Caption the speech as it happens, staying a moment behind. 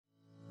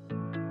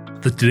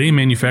The Today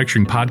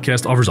Manufacturing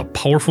podcast offers a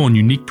powerful and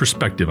unique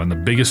perspective on the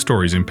biggest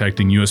stories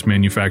impacting U.S.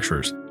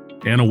 manufacturers.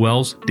 Anna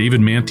Wells,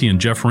 David Mantey,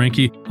 and Jeff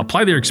Ranke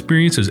apply their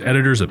experience as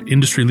editors of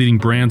industry-leading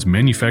brands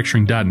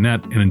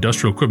Manufacturing.net and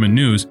Industrial Equipment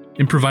News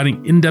in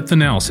providing in-depth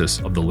analysis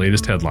of the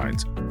latest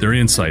headlines. Their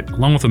insight,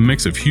 along with a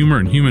mix of humor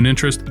and human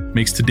interest,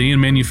 makes Today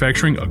in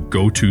Manufacturing a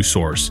go-to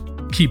source.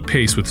 Keep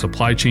pace with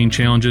supply chain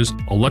challenges,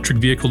 electric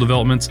vehicle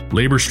developments,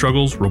 labor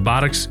struggles,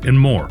 robotics, and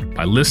more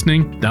by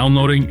listening,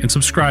 downloading, and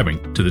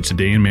subscribing to the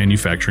Today in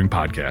Manufacturing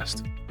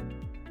podcast.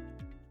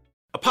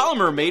 A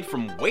polymer made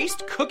from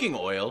waste cooking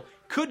oil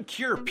could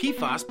cure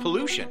PFAS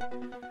pollution.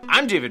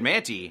 I'm David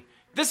Mantey.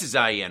 This is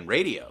IEN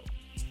Radio.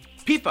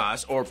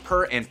 PFAS, or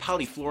per- and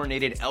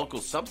polyfluorinated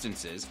alkyl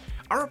substances,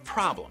 are a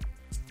problem.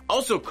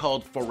 Also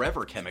called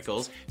forever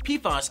chemicals,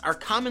 PFAS are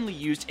commonly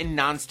used in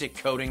nonstick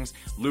coatings,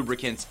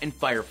 lubricants, and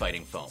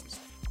firefighting foams.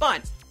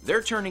 But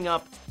they're turning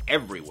up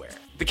everywhere.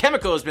 The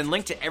chemical has been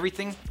linked to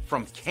everything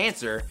from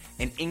cancer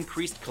and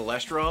increased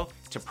cholesterol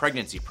to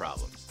pregnancy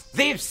problems.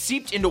 They have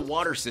seeped into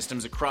water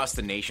systems across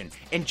the nation,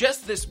 and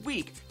just this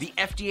week, the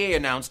FDA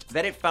announced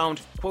that it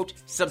found, quote,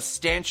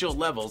 substantial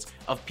levels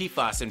of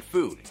PFAS in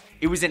food.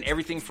 It was in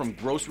everything from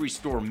grocery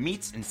store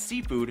meats and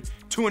seafood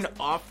to an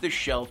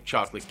off-the-shelf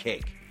chocolate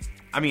cake.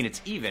 I mean,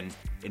 it's even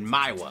in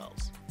my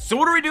wells. So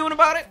what are we doing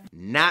about it?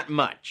 Not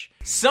much.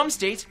 Some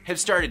states have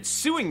started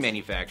suing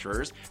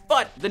manufacturers,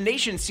 but the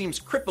nation seems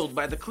crippled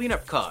by the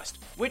cleanup cost,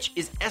 which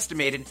is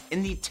estimated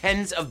in the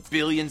tens of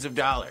billions of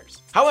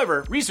dollars.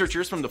 However,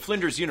 researchers from the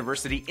Flinders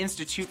University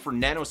Institute for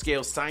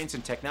Nanoscale Science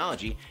and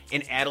Technology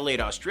in Adelaide,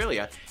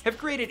 Australia, have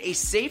created a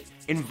safe,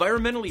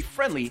 environmentally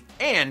friendly,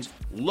 and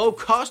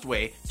low-cost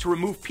way to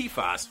remove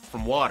PFAS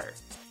from water.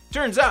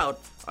 Turns out,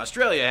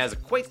 Australia has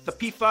quite the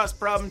PFAS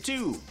problem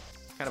too.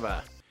 Kind of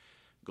a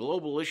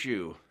global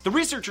issue. The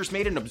researchers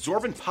made an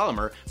absorbent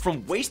polymer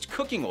from waste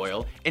cooking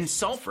oil and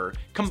sulfur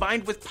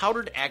combined with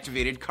powdered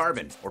activated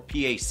carbon, or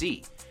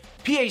PAC.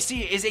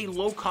 PAC is a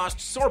low-cost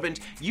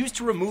sorbent used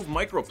to remove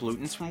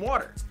micropollutants from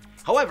water.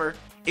 However,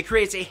 it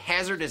creates a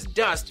hazardous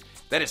dust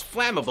that is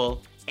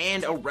flammable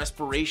and a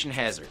respiration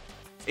hazard.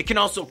 It can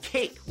also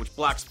cake, which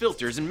blocks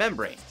filters and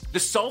membranes. The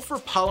sulfur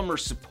polymer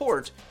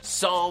support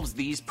solves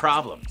these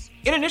problems.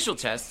 In initial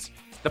tests,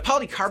 the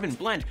polycarbon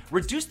blend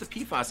reduced the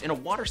PFAS in a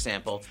water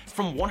sample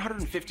from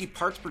 150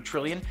 parts per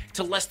trillion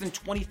to less than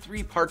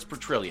 23 parts per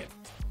trillion,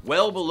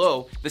 well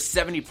below the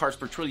 70 parts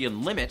per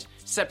trillion limit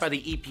set by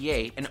the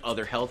EPA and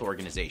other health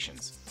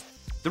organizations.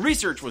 The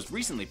research was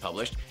recently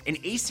published in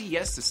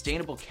ACS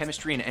Sustainable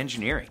Chemistry and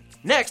Engineering.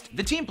 Next,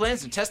 the team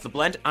plans to test the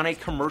blend on a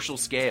commercial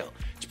scale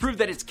to prove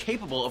that it's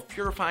capable of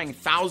purifying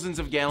thousands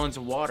of gallons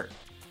of water.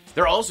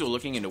 They're also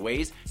looking into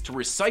ways to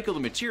recycle the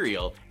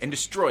material and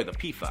destroy the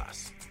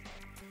PFAS.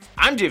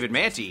 I'm David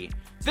Mantey.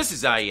 This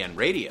is IEN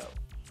Radio.